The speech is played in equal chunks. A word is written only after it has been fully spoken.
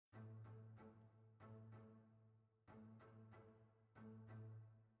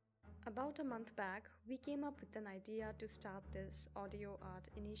About a month back, we came up with an idea to start this audio art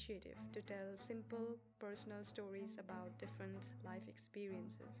initiative to tell simple, personal stories about different life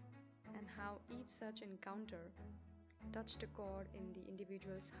experiences and how each such encounter touched a chord in the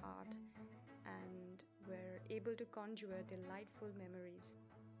individual's heart and were able to conjure delightful memories.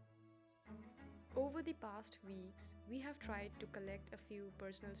 Over the past weeks, we have tried to collect a few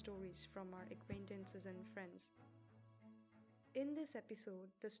personal stories from our acquaintances and friends. In this episode,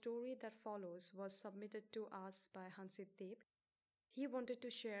 the story that follows was submitted to us by Hansit Deb. He wanted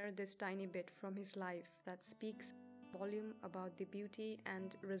to share this tiny bit from his life that speaks volume about the beauty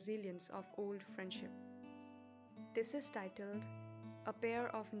and resilience of old friendship. This is titled A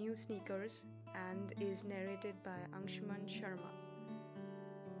Pair of New Sneakers and is narrated by Anshuman Sharma.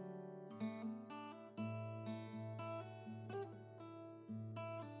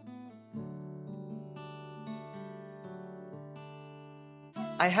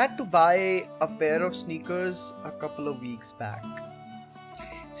 I had to buy a pair of sneakers a couple of weeks back.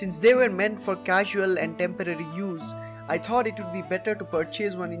 Since they were meant for casual and temporary use, I thought it would be better to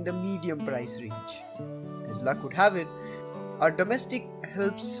purchase one in the medium price range. As luck would have it, our domestic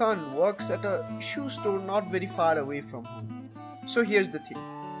help son works at a shoe store not very far away from home. So here's the thing.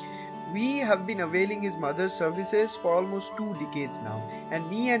 We have been availing his mother's services for almost 2 decades now, and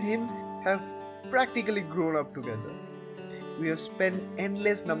me and him have practically grown up together. We have spent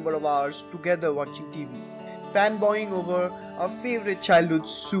endless number of hours together watching TV, fanboying over our favorite childhood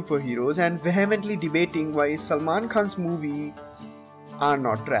superheroes and vehemently debating why Salman Khan's movies are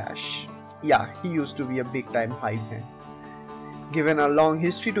not trash. Yeah, he used to be a big time high fan. Given our long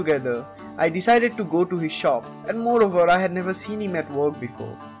history together, I decided to go to his shop, and moreover I had never seen him at work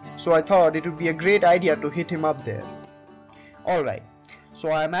before, so I thought it would be a great idea to hit him up there. Alright. So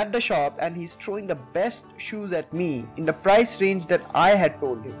I am at the shop and he's throwing the best shoes at me in the price range that I had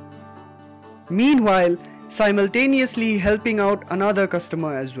told him. Meanwhile, simultaneously helping out another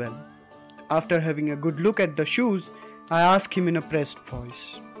customer as well. After having a good look at the shoes, I asked him in a pressed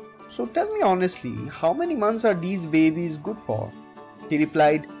voice, "So tell me honestly, how many months are these babies good for?" He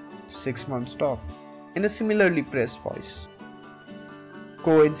replied, 6 months top, in a similarly pressed voice.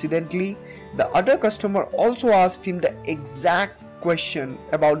 Coincidentally, the other customer also asked him the exact question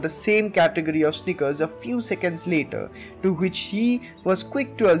about the same category of sneakers a few seconds later, to which he was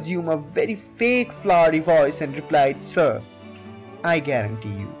quick to assume a very fake flowery voice and replied, "Sir, I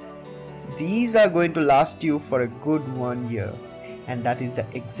guarantee you, these are going to last you for a good 1 year." And that is the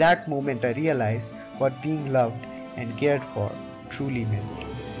exact moment I realized what being loved and cared for truly meant.